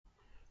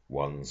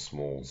one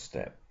small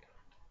step.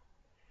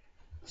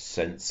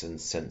 Sense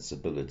and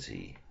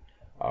sensibility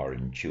are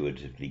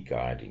intuitively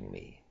guiding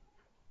me,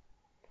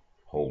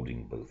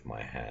 holding both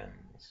my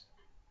hands.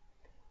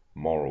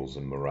 Morals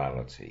and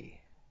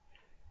morality,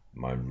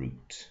 my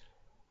route,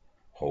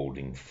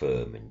 holding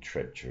firm in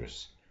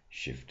treacherous,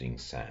 shifting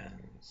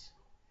sands.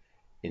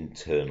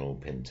 Internal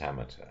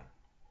pentameter,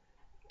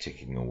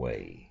 ticking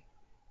away,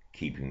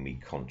 keeping me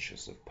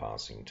conscious of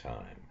passing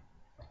time.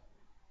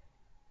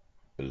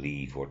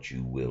 Believe what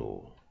you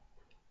will,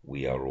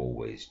 we are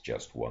always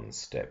just one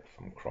step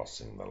from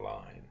crossing the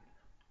line.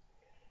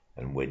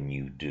 And when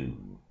you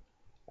do,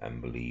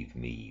 and believe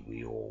me,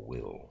 we all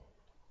will,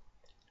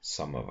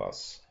 some of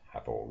us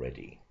have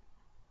already.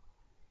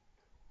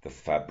 The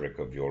fabric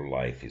of your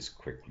life is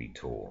quickly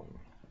torn,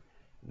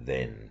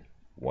 then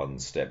one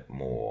step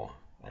more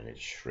and it's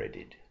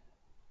shredded.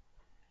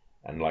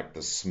 And like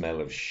the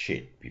smell of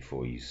shit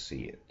before you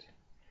see it,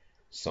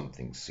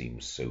 something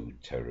seems so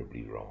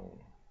terribly wrong.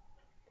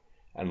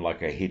 And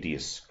like a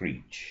hideous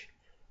screech,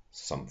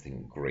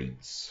 something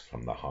grates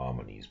from the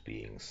harmonies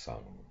being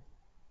sung.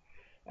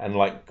 And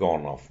like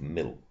gone off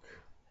milk,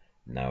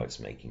 now it's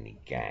making me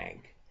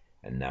gag,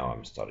 and now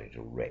I'm starting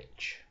to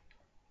retch.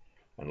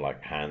 And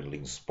like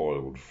handling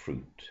spoiled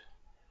fruit,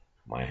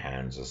 my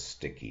hands are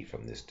sticky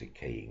from this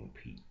decaying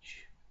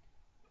peach.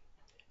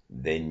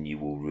 Then you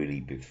will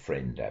really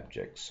befriend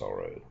abject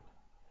sorrow,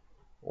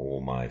 all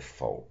my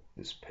fault,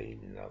 this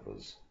pain in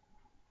others.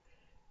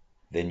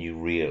 Then you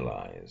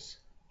realize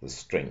the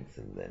strength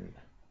in them,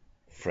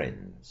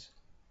 friends,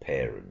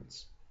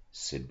 parents,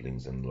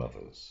 siblings and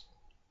lovers.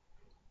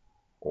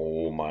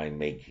 All my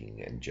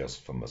making and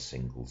just from a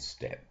single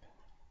step.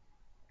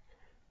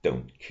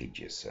 Don't kid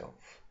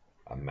yourself,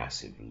 a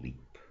massive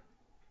leap.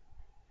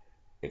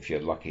 If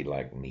you're lucky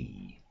like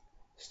me,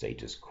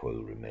 status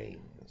quo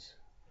remains,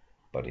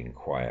 but in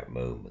quiet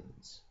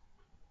moments,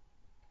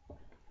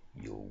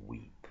 you'll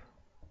weep.